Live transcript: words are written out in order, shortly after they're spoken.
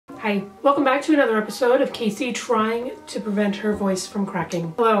Hi, welcome back to another episode of Casey trying to prevent her voice from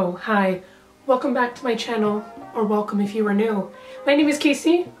cracking. Hello, hi, welcome back to my channel, or welcome if you are new. My name is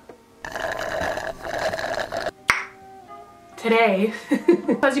Casey. Today,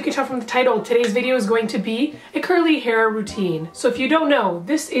 as you can tell from the title, today's video is going to be a curly hair routine. So if you don't know,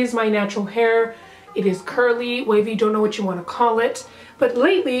 this is my natural hair. It is curly, wavy, don't know what you want to call it. But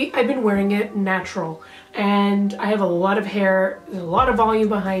lately, I've been wearing it natural. And I have a lot of hair, there's a lot of volume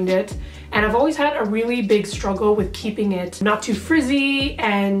behind it. And I've always had a really big struggle with keeping it not too frizzy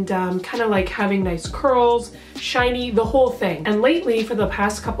and kind of like having nice curls, shiny, the whole thing. And lately, for the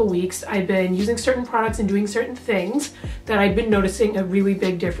past couple weeks, I've been using certain products and doing certain things that I've been noticing a really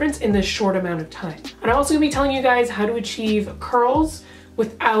big difference in this short amount of time. And I'm also gonna be telling you guys how to achieve curls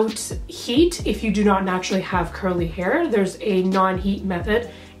without heat if you do not naturally have curly hair. There's a non-heat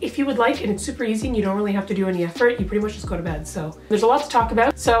method if you would like, and it's super easy and you don't really have to do any effort. You pretty much just go to bed. So there's a lot to talk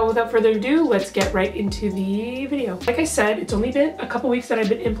about. So without further ado, let's get right into the video. Like I said, it's only been a couple weeks that I've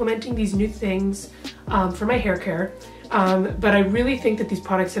been implementing these new things for my hair care. But I really think that these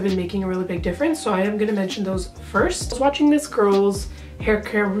products have been making a really big difference. So I am gonna mention those first. I was watching this girl's hair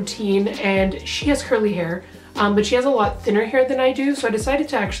care routine and she has curly hair, but she has a lot thinner hair than I do. So I decided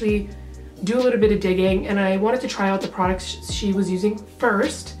to actually do a little bit of digging, and I wanted to try out the products she was using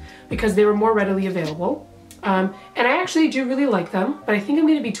first because they were more readily available. And I actually do really like them, but I think I'm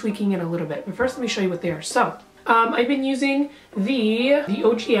going to be tweaking it a little bit. But first, let me show you what they are. So I've been using the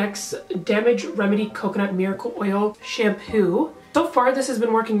OGX Damage Remedy Coconut Miracle Oil Shampoo. So far, this has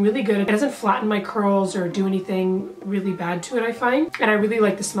been working really good. It doesn't flatten my curls or do anything really bad to it, I find. And I really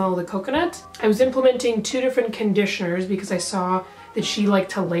like the smell of the coconut. I was implementing 2 different conditioners because I saw that she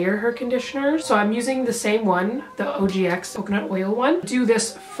liked to layer her conditioners. So I'm using the same one, the OGX coconut oil one. Do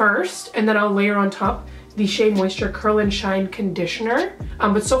this first, and then I'll layer on top the Shea Moisture Curl and Shine conditioner.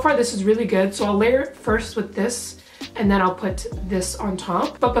 But so far this is really good. So I'll layer it first with this, and then I'll put this on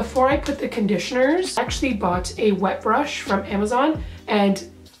top. But before I put the conditioners, I actually bought a wet brush from Amazon, and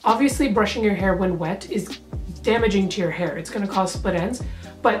obviously brushing your hair when wet is damaging to your hair. It's gonna cause split ends.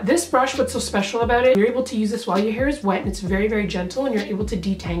 But this brush, what's so special about it, you're able to use this while your hair is wet, and it's very, very gentle, and you're able to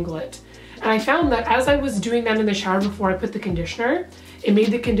detangle it. And I found that as I was doing that in the shower before I put the conditioner, it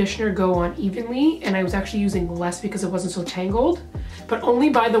made the conditioner go on evenly, and I was actually using less because it wasn't so tangled, but only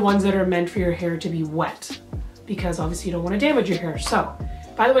buy the ones that are meant for your hair to be wet, because obviously you don't want to damage your hair. So,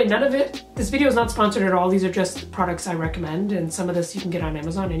 by the way, none of it, this video is not sponsored at all. These are just products I recommend, and some of this you can get on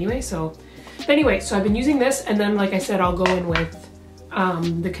Amazon anyway. So anyway, so I've been using this, and then like I said, I'll go in with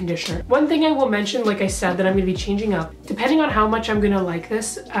the conditioner. One thing I will mention, like I said, that I'm going to be changing up, depending on how much I'm going to like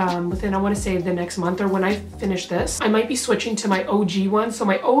this, within, I want to say, the next month or when I finish this, I might be switching to my OG one. So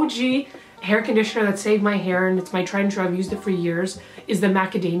my OG hair conditioner that saved my hair, and it's my tried and true, I've used it for years, is the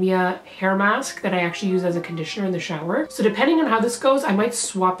macadamia hair mask that I actually use as a conditioner in the shower. So depending on how this goes, I might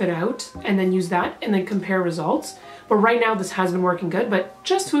swap it out and then use that and then compare results. But right now this has been working good, but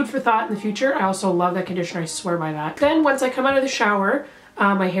just food for thought in the future. I also love that conditioner, I swear by that. Then once I come out of the shower,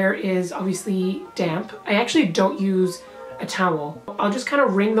 my hair is obviously damp. I actually don't use a towel. I'll just kind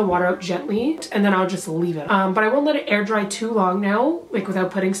of wring the water out gently, and then I'll just leave it. But I won't let it air dry too long now, like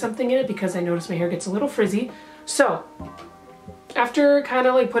without putting something in it, because I notice my hair gets a little frizzy. So after kind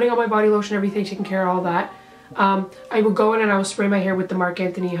of like putting on my body lotion, everything, taking care of all that, I will go in and I will spray my hair with the Marc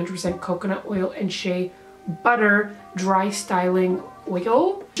Anthony 100% coconut oil and shea butter dry styling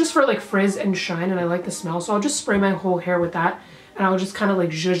oil, just for like frizz and shine, and I like the smell. So I'll just spray my whole hair with that, and I'll just kind of like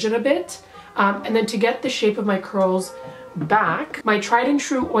zhuzh it a bit. And then to get the shape of my curls back, my tried and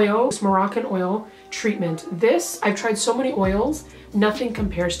true oil, this Moroccan oil treatment. This, I've tried so many oils, nothing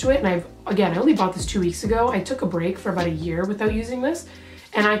compares to it. And I only bought this 2 weeks ago. I took a break for about a year without using this,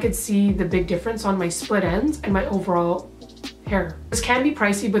 and I could see the big difference on my split ends and my overall hair. This can be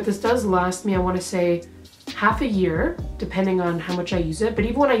pricey, but this does last me, I want to say, half a year, depending on how much I use it. But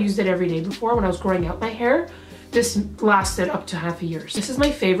even when I used it every day before, when I was growing out my hair, this lasted up to half a year. So this is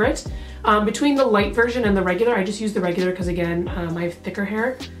my favorite. Between the light version and the regular, I just use the regular because, again, I have thicker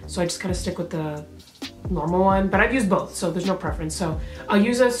hair, so I just kind of stick with the normal one. But I've used both, so there's no preference. So I'll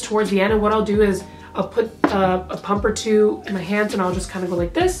use this towards the end, and what I'll do is I'll put a pump or two in my hands, and I'll just kind of go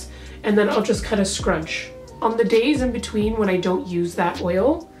like this, and then I'll just kind of scrunch. On the days in between when I don't use that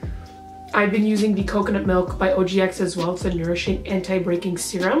oil, I've been using the Coconut Milk by OGX as well. It's a nourishing anti-breaking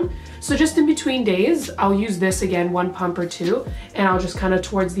serum. So just in between days, I'll use this again, 1 pump or 2, and I'll just kind of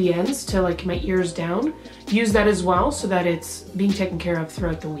towards the ends to like my ears down, use that as well so that it's being taken care of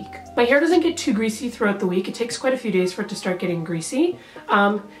throughout the week. My hair doesn't get too greasy throughout the week. It takes quite a few days for it to start getting greasy.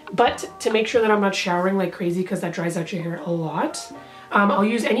 But to make sure that I'm not showering like crazy, because that dries out your hair a lot, I'll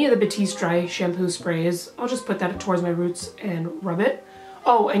use any of the Batiste dry shampoo sprays. I'll just put that towards my roots and rub it.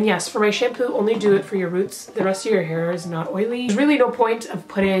 Oh, and yes, for my shampoo, only do it for your roots. The rest of your hair is not oily. There's really no point of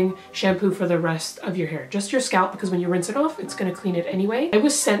putting shampoo for the rest of your hair, just your scalp, because when you rinse it off, it's gonna clean it anyway. I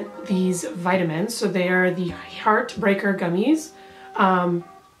was sent these vitamins, so they are the Heartbreaker gummies.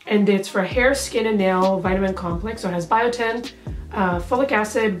 And it's for hair, skin, and nail vitamin complex. So it has biotin, folic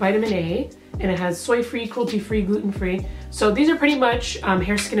acid, vitamin A, and it has soy-free, cruelty-free, gluten-free. So these are pretty much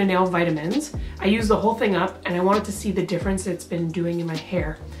hair, skin, and nail vitamins. I use the whole thing up, and I wanted to see the difference it's been doing in my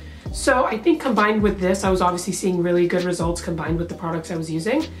hair. So I think combined with this, I was obviously seeing really good results combined with the products I was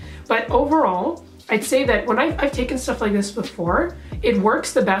using. But overall, I'd say that when I've taken stuff like this before, it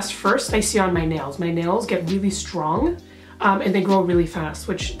works the best first I see on my nails. My nails get really strong. And they grow really fast,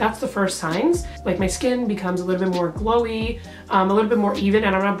 which that's the first signs. Like my skin becomes a little bit more glowy, a little bit more even,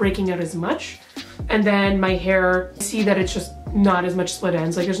 and I'm not breaking out as much. And then my hair, see that it's just not as much split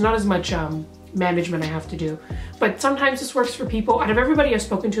ends. Like there's not as much management I have to do. But sometimes this works for people. Out of everybody I've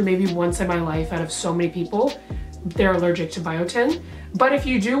spoken to maybe once in my life, out of so many people, they're allergic to biotin. But if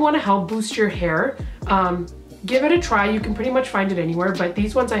you do want to help boost your hair, give it a try. You can pretty much find it anywhere, but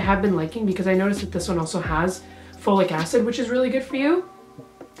these ones I have been liking because I noticed that this one also has folic acid, which is really good for you,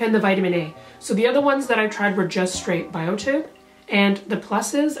 and the vitamin A. So the other ones that I tried were just straight biotin, and the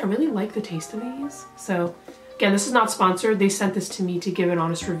pluses, I really like the taste of these. So again, this is not sponsored. They sent this to me to give an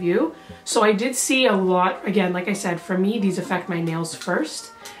honest review. So I did see a lot, again, like I said, for me, these affect my nails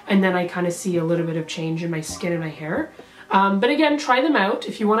first, and then I kind of see a little bit of change in my skin and my hair. But again, try them out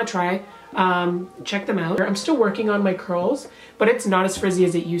if you want to try. Check them out. I'm still working on my curls, but it's not as frizzy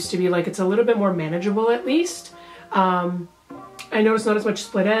as it used to be. Like it's a little bit more manageable at least. I noticed not as much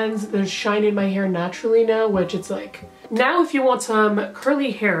split ends. There's shine in my hair naturally now, which it's like, now if you want some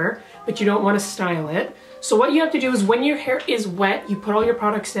curly hair, but you don't want to style it. So what you have to do is when your hair is wet, you put all your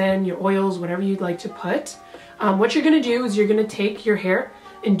products in, your oils, whatever you'd like to put. What you're going to do is you're going to take your hair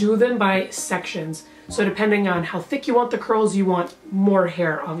and do them by sections. So depending on how thick you want the curls, you want more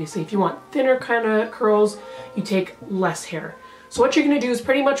hair, obviously. If you want thinner kind of curls, you take less hair. So what you're going to do is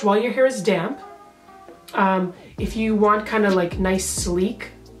pretty much while your hair is damp, if you want kind of like nice sleek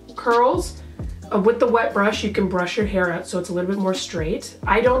curls, with the wet brush you can brush your hair out so it's a little bit more straight.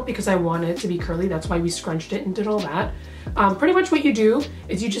 I don't, because I want it to be curly. That's why we scrunched it and did all that. Pretty much what you do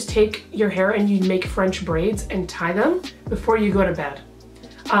is you just take your hair and you make French braids and tie them before you go to bed.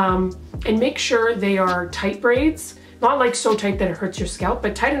 And make sure they are tight braids, not like so tight that it hurts your scalp,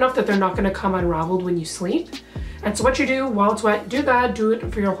 but tight enough that they're not going to come unraveled when you sleep. And so what you do while it's wet, do that, do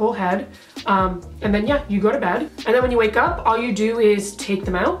it for your whole head. And then yeah, you go to bed. And then when you wake up, all you do is take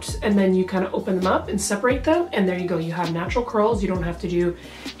them out and then you kind of open them up and separate them. And there you go, you have natural curls. You don't have to do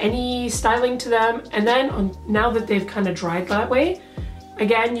any styling to them. And then now that they've kind of dried that way,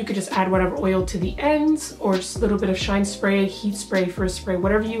 again, you could just add whatever oil to the ends or just a little bit of shine spray, heat spray, first spray,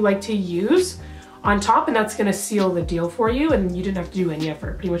 whatever you like to use on top, and that's gonna seal the deal for you, and you didn't have to do any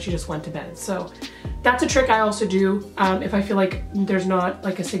effort. Pretty much you just went to bed. So that's a trick I also do if I feel like there's not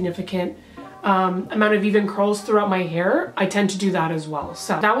like a significant amount of even curls throughout my hair. I tend to do that as well.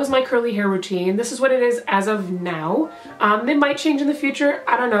 So that was my curly hair routine. This is what it is as of now. It might change in the future,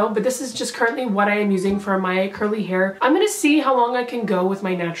 I don't know, but this is just currently what I am using for my curly hair. I'm gonna see how long I can go with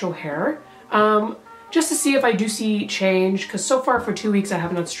my natural hair, just to see if I do see change, because so far for 2 weeks I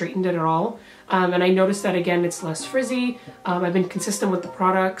have not straightened it at all. And I noticed that again, it's less frizzy. I've been consistent with the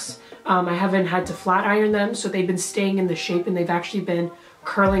products. I haven't had to flat iron them, so they've been staying in the shape and they've actually been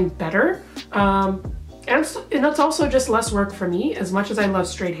curling better. And that's also just less work for me. As much as I love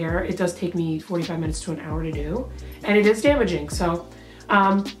straight hair, it does take me 45 minutes to an hour to do, and it is damaging. So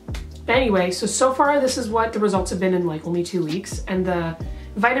anyway, so far this is what the results have been in like only 2 weeks, and the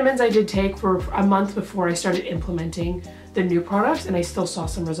vitamins I did take for a month before I started implementing the new products, and I still saw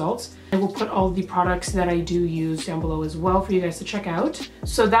some results. I will put all the products that I do use down below as well for you guys to check out.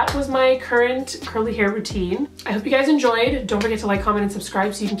 So that was my current curly hair routine. I hope you guys enjoyed. Don't forget to like, comment, and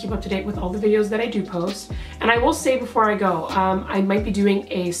subscribe so you can keep up to date with all the videos that I do post. And I will say before I go, I might be doing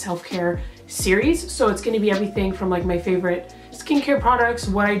a self-care series. So it's going to be everything from like my favorite skincare products,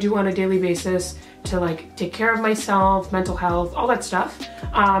 what I do on a daily basis, to like take care of myself, mental health, all that stuff.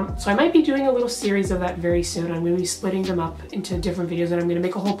 So I might be doing a little series of that very soon. I'm going to be splitting them up into different videos, and I'm going to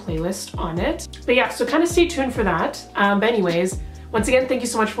make a whole playlist on it. But yeah, so kind of stay tuned for that. But anyways, once again, thank you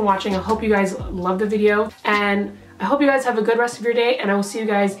so much for watching. I hope you guys loved the video, and I hope you guys have a good rest of your day, and I will see you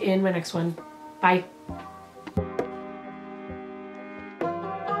guys in my next one. Bye.